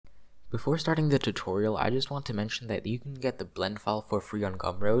Before starting the tutorial, I just want to mention that you can get the blend file for free on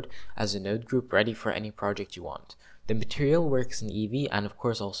Gumroad as a node group ready for any project you want. The material works in Eevee and of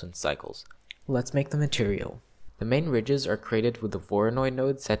course also in cycles. Let's make the material. The main ridges are created with the Voronoi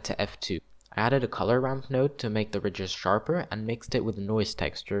node set to F2. I added a color ramp node to make the ridges sharper and mixed it with a noise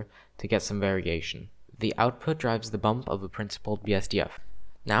texture to get some variation. The output drives the bump of a principled BSDF.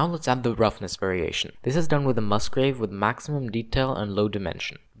 Now let's add the roughness variation. This is done with a Musgrave with maximum detail and low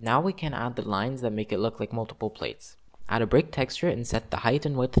dimension. Now we can add the lines that make it look like multiple plates. Add a break texture and set the height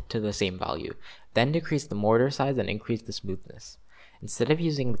and width to the same value. Then decrease the mortar size and increase the smoothness. Instead of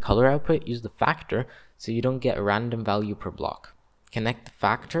using the color output, use the factor so you don't get a random value per block. Connect the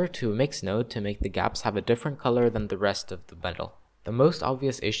factor to a mix node to make the gaps have a different color than the rest of the metal. The most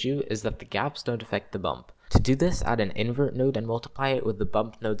obvious issue is that the gaps don't affect the bump. To do this, add an invert node and multiply it with the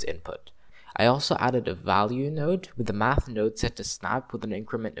bump node's input. I also added a value node with the math node set to snap with an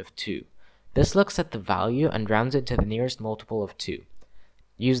increment of 2. This looks at the value and rounds it to the nearest multiple of 2.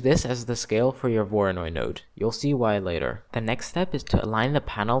 Use this as the scale for your Voronoi node. You'll see why later. The next step is to align the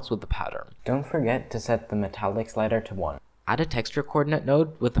panels with the pattern. Don't forget to set the metallic slider to 1. Add a texture coordinate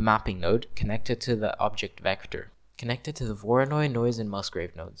node with the mapping node connected to the object vector. Connect it to the Voronoi, noise, and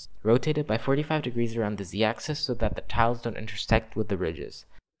Musgrave nodes. Rotate it by 45 degrees around the z-axis so that the tiles don't intersect with the ridges.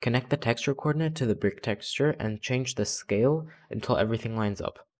 Connect the texture coordinate to the brick texture and change the scale until everything lines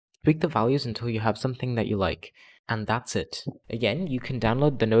up. Tweak the values until you have something that you like. And that's it. Again, you can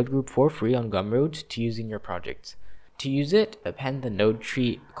download the node group for free on Gumroad to use in your projects. To use it, append the node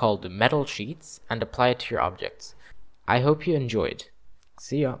tree called Metal Sheets and apply it to your objects. I hope you enjoyed.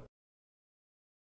 See ya!